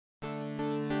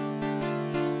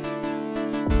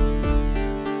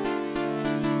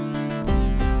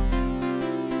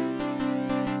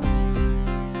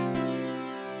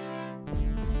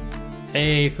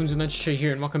Hey, FlimsyLunchTray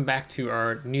here, and welcome back to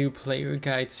our new player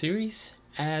guide series.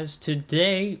 As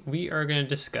today, we are going to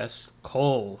discuss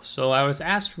coal. So I was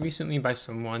asked recently by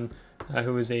someone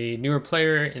who is a newer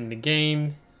player in the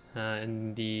game,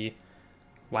 in the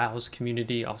WoWs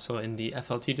community, also in the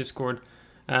FLT Discord,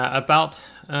 about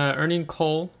earning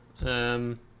coal,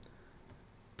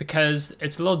 because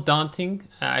it's a little daunting,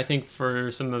 I think, for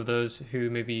some of those who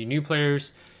may be new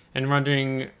players and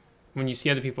wondering, when you see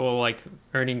other people like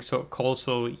earning coal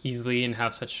so easily and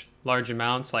have such large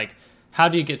amounts, like how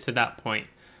do you get to that point?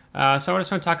 So I just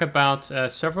want to talk about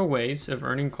several ways of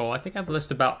earning coal. I think I've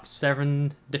listed about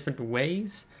 7 different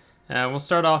ways. We'll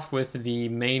start off with the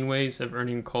main ways of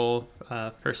earning coal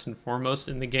first and foremost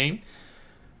in the game.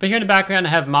 But here in the background,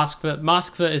 I have Moskva.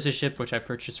 Moskva is a ship which I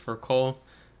purchased for coal.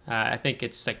 I think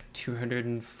it's like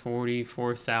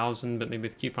 244,000, but maybe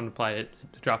with coupon applied, it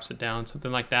drops it down,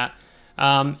 something like that.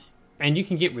 And you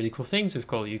can get really cool things with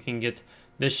coal. You can get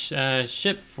this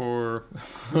ship for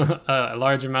a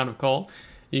large amount of coal.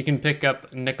 You can pick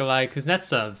up Nikolai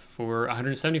Kuznetsov for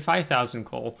 175,000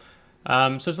 coal. So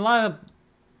there's a lot of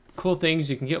cool things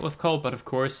you can get with coal, but of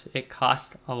course it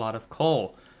costs a lot of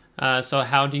coal. So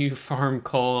how do you farm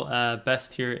coal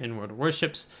best here in World of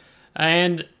Warships?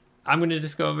 And I'm going to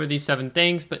just go over these 7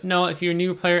 things, but no, if you're a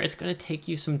new player, it's going to take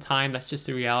you some time. That's just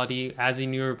the reality as a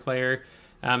newer player.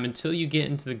 Until you get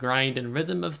into the grind and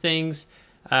rhythm of things,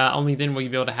 only then will you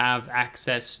be able to have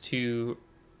access to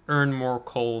earn more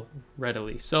coal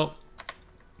readily. So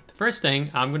the first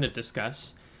thing I'm going to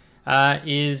discuss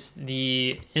is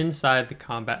the inside the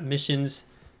combat missions,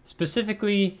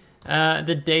 specifically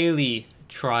the daily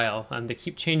trial. They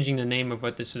keep changing the name of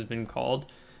what this has been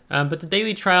called. But the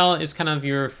daily trial is kind of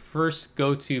your first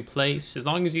go-to place. As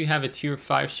long as you have a tier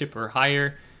 5 ship or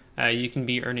higher, you can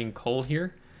be earning coal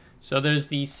here. So there's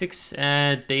the 6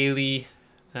 daily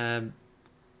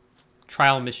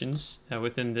trial missions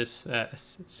within this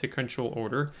sequential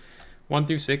order, 1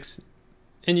 through 6.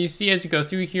 And you see as you go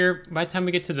through here, by the time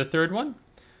we get to the 3rd one,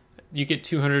 you get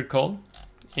 200 coal.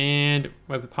 And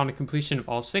upon the completion of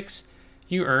all 6,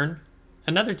 you earn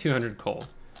another 200 coal.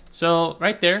 So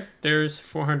right there, there's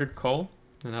 400 coal.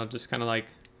 And I'll just kind of like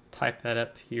type that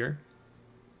up here.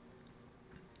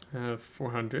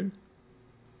 400.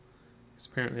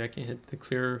 Apparently I can't hit the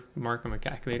clear mark on my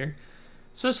calculator.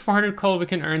 So it's 400 coal we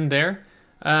can earn there.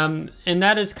 And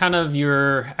that is kind of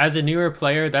your, as a newer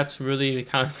player, that's really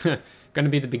kind of going to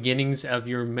be the beginnings of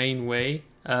your main way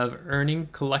of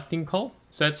collecting coal.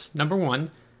 So that's number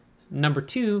 1. Number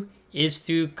 2 is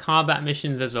through combat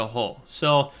missions as a whole.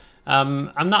 So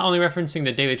I'm not only referencing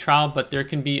the daily trial, but there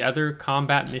can be other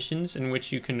combat missions in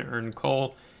which you can earn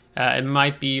coal. It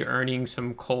might be earning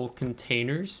some coal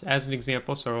containers as an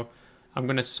example. So I'm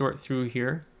going to sort through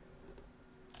here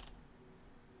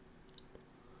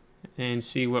and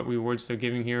see what rewards they're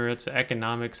giving here. It's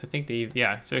economics. I think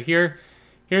yeah. So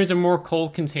here's a more coal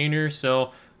container.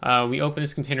 So we open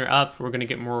this container up. We're going to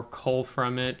get more coal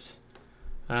from it.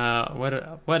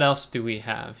 What else do we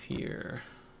have here?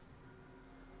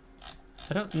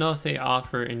 I don't know if they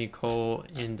offer any coal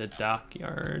in the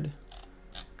dockyard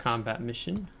combat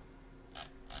mission.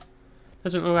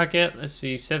 Doesn't look like it. Let's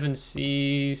see, 7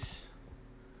 Seas.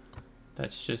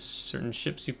 That's just certain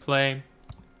ships you play.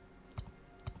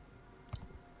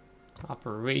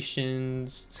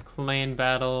 Operations, clan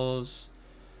battles,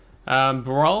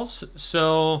 brawls.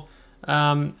 So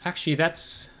actually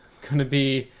that's gonna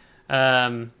be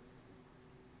yeah,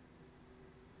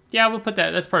 we'll put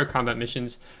that, that's part of combat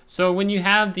missions. So when you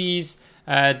have these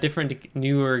different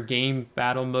newer game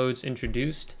battle modes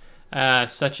introduced,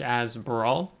 such as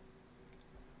brawl,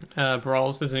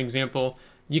 brawls as an example,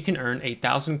 you can earn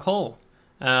 8,000 coal.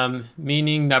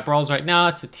 Meaning that brawls right now,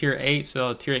 it's a tier 8,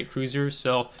 so tier 8 cruiser.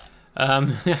 So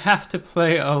you have to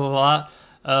play a lot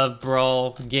of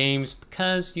brawl games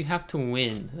because you have to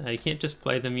win. You can't just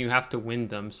play them, you have to win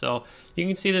them. So you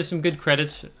can see there's some good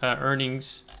credits,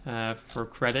 earnings for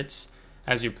credits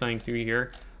as you're playing through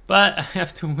here. But I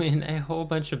have to win a whole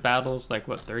bunch of battles, like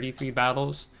what, 33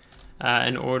 battles,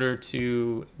 in order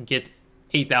to get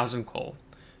 8,000 coal.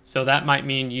 So that might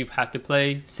mean you have to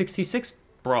play 66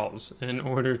 brawls in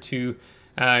order to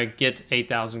get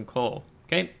 8,000 coal.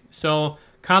 Okay, so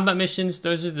combat missions,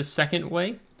 those are the second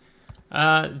way.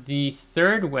 The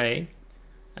third way,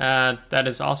 that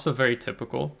is also very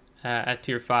typical at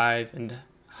tier 5 and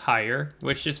higher,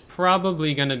 which is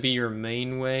probably going to be your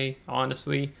main way,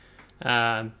 honestly.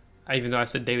 Even though I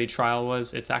said daily trial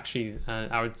was, it's actually,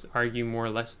 I would argue, more or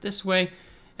less this way.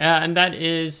 And that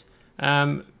is,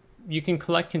 you can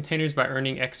collect containers by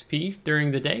earning XP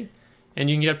during the day, and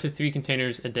you can get up to 3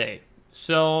 containers a day.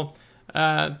 So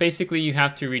basically you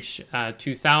have to reach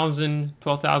 2,000,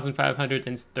 12,500,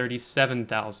 and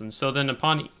 37,000. So then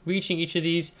upon reaching each of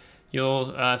these,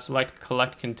 you'll select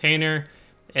collect container,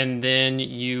 and then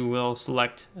you will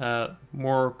select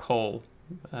more coal,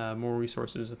 more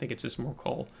resources. I think it's just more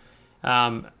coal.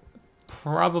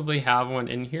 Probably have one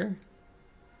in here.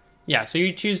 Yeah, so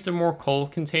you choose the more coal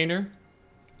container.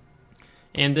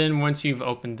 And then once you've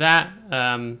opened that,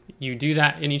 you do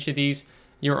that in each of these,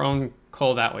 your own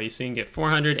coal that way. So you can get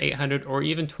 400, 800, or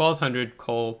even 1,200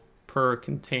 coal per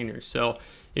container. So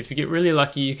if you get really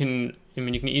lucky, you can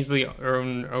easily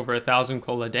earn over 1,000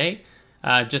 coal a day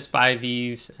just by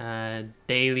these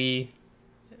daily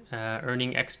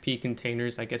earning XP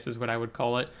containers, I guess is what I would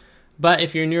call it. But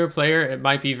if you're a newer player, it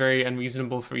might be very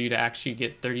unreasonable for you to actually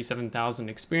get 37,000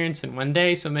 experience in one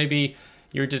day. So maybe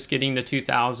you're just getting the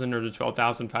 2,000 or the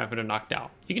 12,500 knocked out.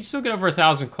 You can still get over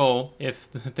 1,000 coal if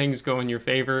things go in your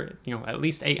favor. You know, at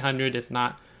least 800, if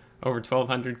not over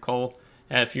 1,200 coal,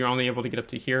 if you're only able to get up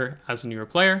to here as a newer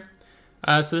player.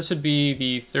 So this would be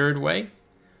the third way.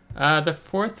 The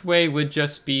fourth way would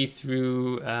just be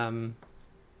through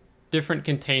different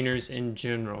containers in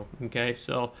general. Okay,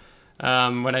 so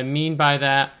what I mean by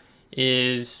that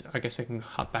is, I guess I can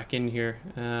hop back in here,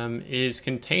 is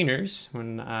containers.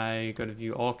 When I go to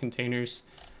view all containers,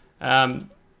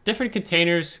 different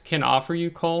containers can offer you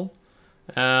coal.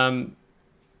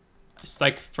 It's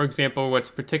like, for example, what's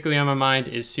particularly on my mind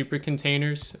is super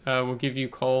containers will give you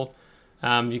coal.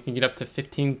 You can get up to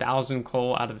 15,000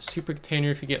 coal out of a super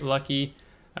container if you get lucky.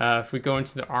 If we go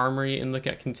into the armory and look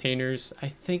at containers, I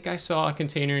think I saw a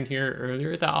container in here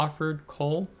earlier that offered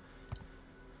coal,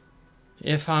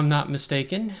 if I'm not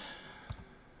mistaken.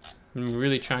 I'm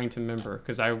really trying to remember,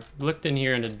 because I looked in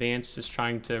here in advance just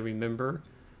trying to remember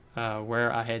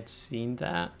where I had seen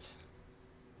that.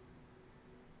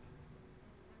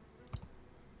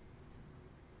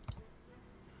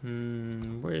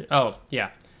 Oh,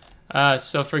 yeah.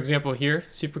 So for example here,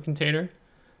 super container.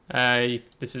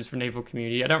 This is for naval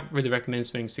community. I don't really recommend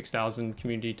spending 6,000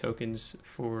 community tokens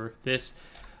for this.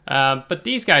 But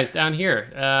these guys down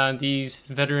here, these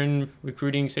veteran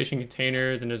recruiting station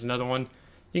container, then there's another one.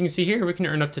 You can see here we can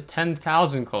earn up to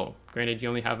 10,000 coal. Granted, you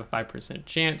only have a 5%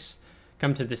 chance.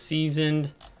 Come to the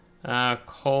seasoned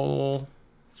coal,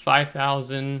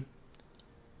 5,000.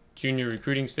 Junior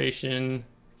recruiting station,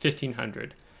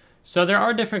 1,500. So there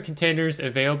are different containers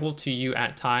available to you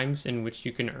at times in which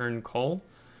you can earn coal.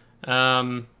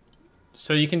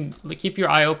 So you can keep your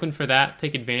eye open for that,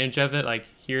 take advantage of it. Like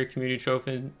here, community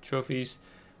trophies.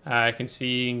 I can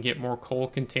see and get more coal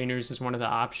containers is one of the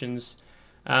options.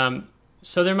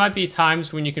 So there might be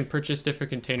times when you can purchase different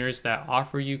containers that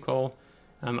offer you coal.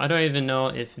 I don't even know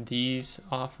if these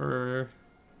offer,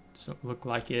 doesn't look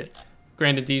like it.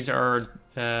 Granted, these are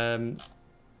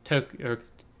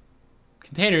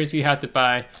containers you have to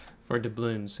buy for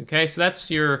doubloons. Okay, so that's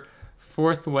your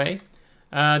fourth way.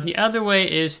 The other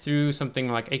way is through something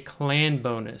like a clan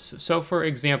bonus. So for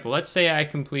example, let's say I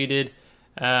completed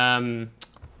my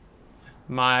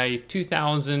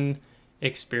 2,000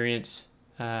 experience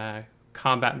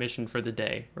combat mission for the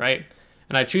day, right?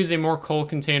 And I choose a more coal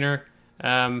container.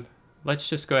 Let's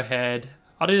just go ahead.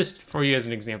 I'll do this for you as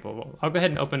an example. I'll go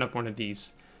ahead and open up one of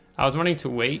these. I was wanting to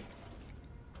wait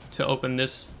to open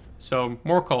this. So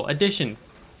more coal, addition,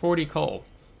 40 coal.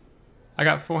 I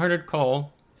got 400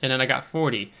 coal, and then I got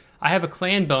 40. I have a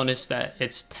clan bonus that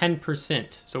it's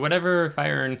 10%. So whatever, if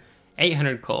I earn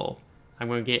 800 coal, I'm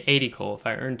going to get 80 coal. If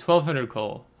I earn 1,200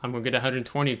 coal, I'm going to get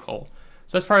 120 coal.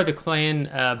 So that's part of the clan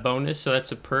bonus. So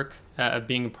that's a perk of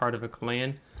being a part of a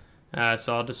clan.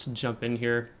 So I'll just jump in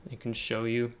here and can show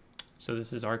you. So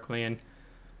this is our clan.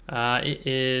 It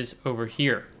is over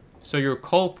here. So your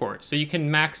coal port. So you can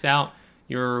max out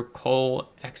your coal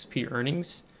XP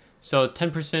earnings. So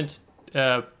 10%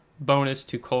 bonus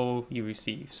to coal you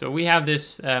receive. So we have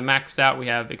this maxed out. We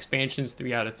have expansions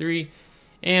 3 out of 3.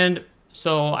 And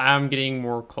so I'm getting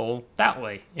more coal that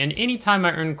way. And anytime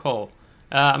I earn coal,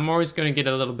 I'm always going to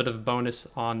get a little bit of a bonus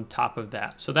on top of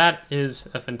that. So that is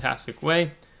a fantastic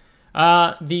way.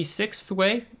 The sixth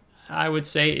way, I would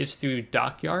say, is through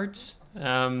dockyards.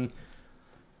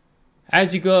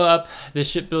 As you go up the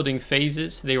shipbuilding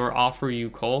phases, they will offer you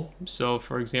coal. So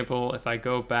for example, if I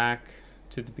go back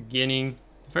to the beginning,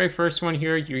 the very first one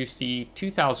here, you see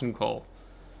 2,000 coal.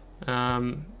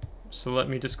 So let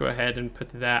me just go ahead and put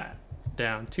that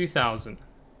down, 2,000.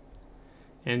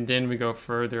 And then we go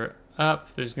further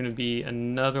up. There's going to be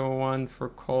another one for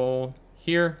coal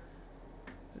here.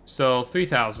 So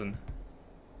 3,000.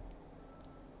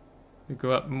 We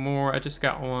go up more. I just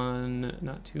got one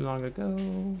not too long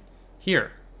ago.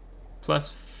 Here,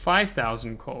 plus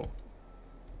 5,000 coal.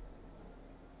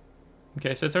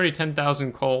 Okay, so it's already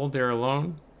 10,000 coal there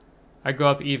alone. I go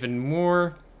up even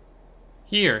more.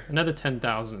 Here, another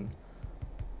 10,000.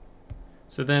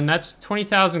 So then that's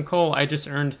 20,000 coal I just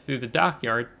earned through the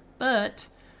dockyard. But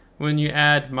when you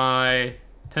add my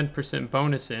 10%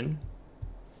 bonus in,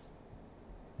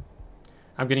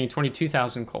 I'm getting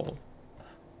 22,000 coal.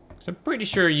 So I'm pretty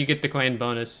sure you get the clan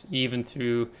bonus even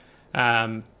through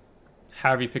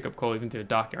however you pick up coal, even through a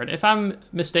dockyard. If I'm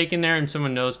mistaken there and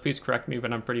someone knows, please correct me,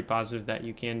 but I'm pretty positive that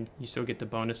you still get the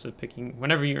bonus of picking,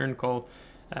 whenever you earn coal,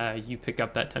 you pick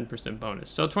up that 10% bonus.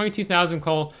 So 22,000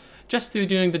 coal just through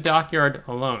doing the dockyard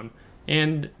alone.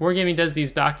 And Wargaming does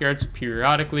these dockyards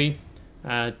periodically,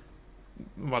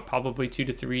 probably 2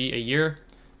 to 3 a year.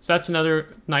 So that's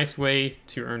another nice way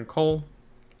to earn coal.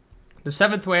 The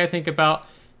seventh way I think about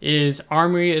is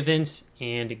armory events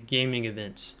and gaming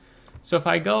events. So if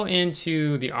I go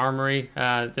into the armory,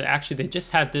 they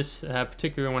just had this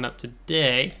particular one up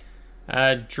today,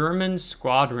 German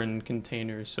squadron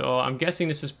containers. So I'm guessing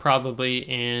this is probably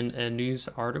in a news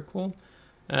article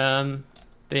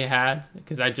they had,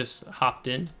 because I just hopped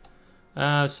in.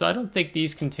 So I don't think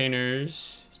these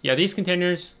containers, these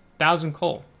containers, 1,000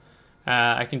 coal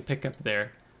I can pick up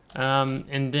there.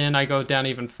 And then I go down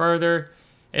even further.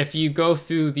 If you go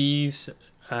through these,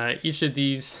 each of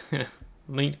these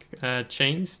link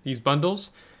chains, these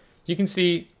bundles, you can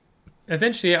see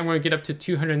eventually I'm going to get up to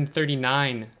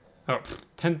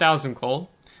 10,000 coal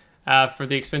for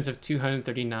the expense of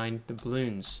 239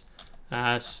 doubloons.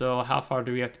 So how far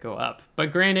do we have to go up?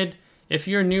 But granted, if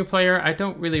you're a new player, I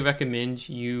don't really recommend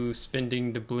you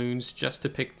spending doubloons just to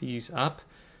pick these up.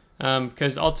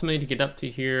 Because ultimately to get up to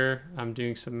here, I'm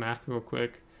doing some math real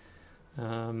quick. This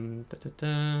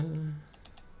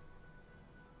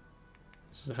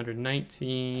is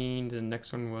 119, the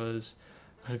next one was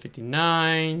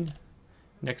 159,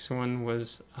 next one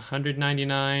was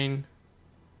 199,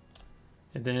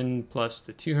 and then plus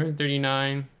the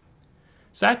 239.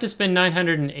 So I have to spend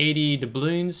 980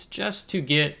 doubloons just to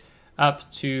get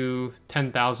up to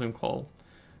 10,000 coal.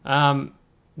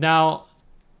 Now,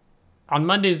 on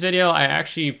Monday's video, I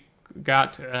actually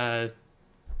got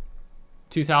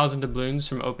 2,000 doubloons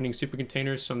from opening super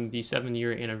containers from the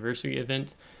 7-year anniversary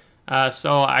event.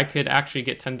 So I could actually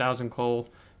get 10,000 coal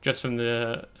just from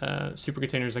the super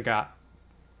containers I got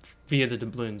via the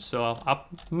doubloons. So I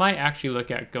might actually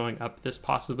look at going up this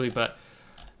possibly, but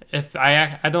if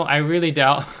I really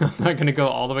doubt I'm not going to go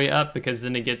all the way up, because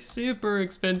then it gets super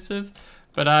expensive.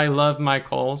 But I love my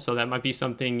coal, so that might be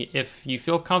something if you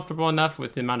feel comfortable enough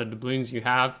with the amount of doubloons you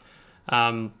have.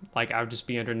 Like I would just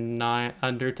be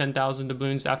under 10,000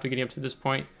 doubloons after getting up to this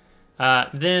point.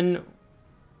 Then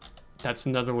that's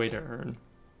another way to earn,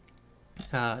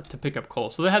 to pick up coal.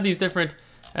 So they have these different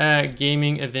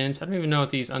gaming events. I don't even know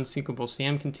what these unsinkable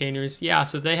SAM containers.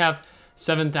 So they have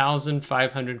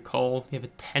 7,500 coal. You have a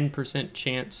 10%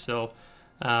 chance. So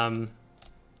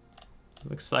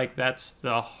looks like that's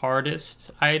the hardest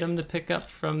item to pick up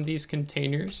from these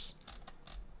containers.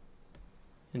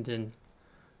 And then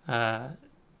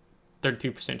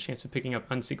 32% chance of picking up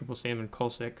unsinkable SAM and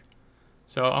coalsick.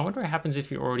 So I wonder what happens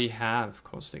if you already have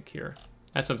coalsick here.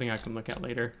 That's something I can look at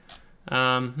later.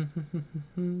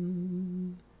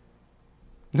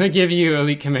 They give you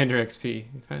elite commander XP.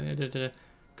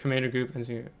 Commander group.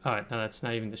 Oh, no, that's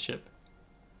not even the ship.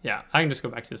 I can just go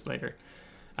back to this later.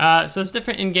 So it's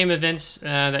different in-game events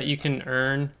that you can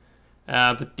earn,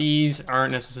 but these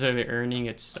aren't necessarily earning.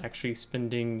 It's actually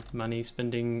spending money,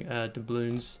 spending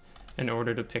doubloons in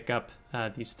order to pick up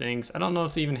these things. I don't know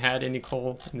if they even had any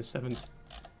coal in the 7th.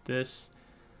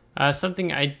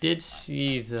 Something I did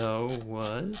see though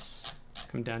was,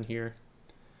 come down here,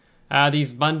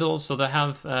 these bundles. So they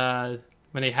have,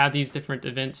 when they have these different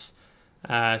events,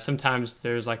 sometimes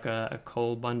there's like a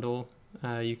coal bundle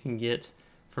you can get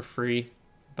for free,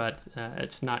 but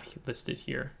it's not listed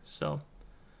here. So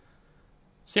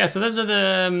those are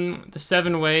the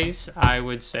 7 ways I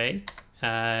would say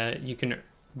you can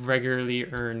regularly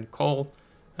earn coal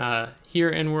here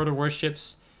in World of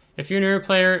Warships. If you're a newer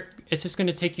player, it's just going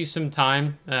to take you some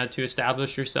time to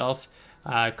establish yourself,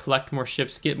 collect more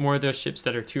ships, get more of those ships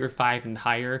that are tier 5 and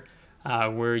higher,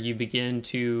 where you begin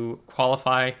to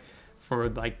qualify for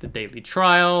like the daily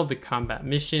trial, the combat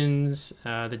missions,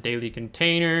 the daily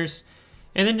containers,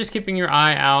 and then just keeping your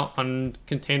eye out on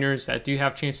containers that do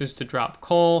have chances to drop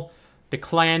coal, the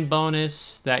clan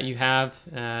bonus that you have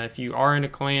if you are in a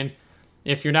clan.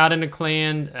 If you're not in a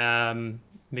clan,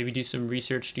 maybe do some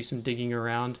research, do some digging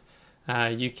around.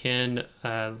 You can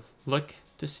look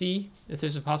to see if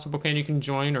there's a possible clan you can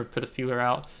join, or put a feeler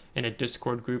out in a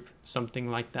Discord group, something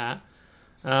like that.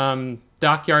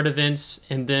 dockyard events,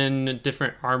 and then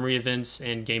different armory events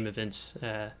and game events.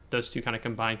 Those two kind of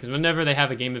combine, because whenever they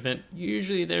have a game event,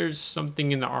 usually there's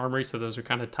something in the armory, so those are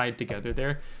kind of tied together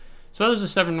there. So those are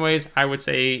 7 ways I would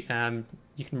say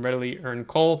you can readily earn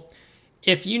coal.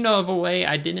 If you know of a way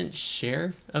I didn't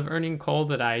share of earning coal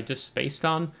that I just spaced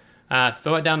on,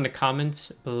 throw it down in the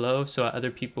comments below so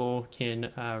other people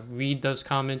can read those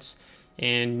comments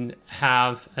and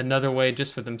have another way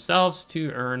just for themselves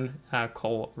to earn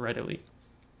coal readily.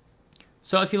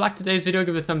 So if you liked today's video,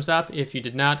 give it a thumbs up. If you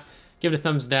did not, give it a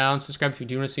thumbs down. Subscribe if you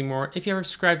do want to see more. If you ever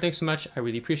subscribed, thanks so much. I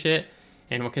really appreciate it.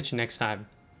 And we'll catch you next time.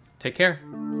 Take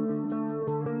care.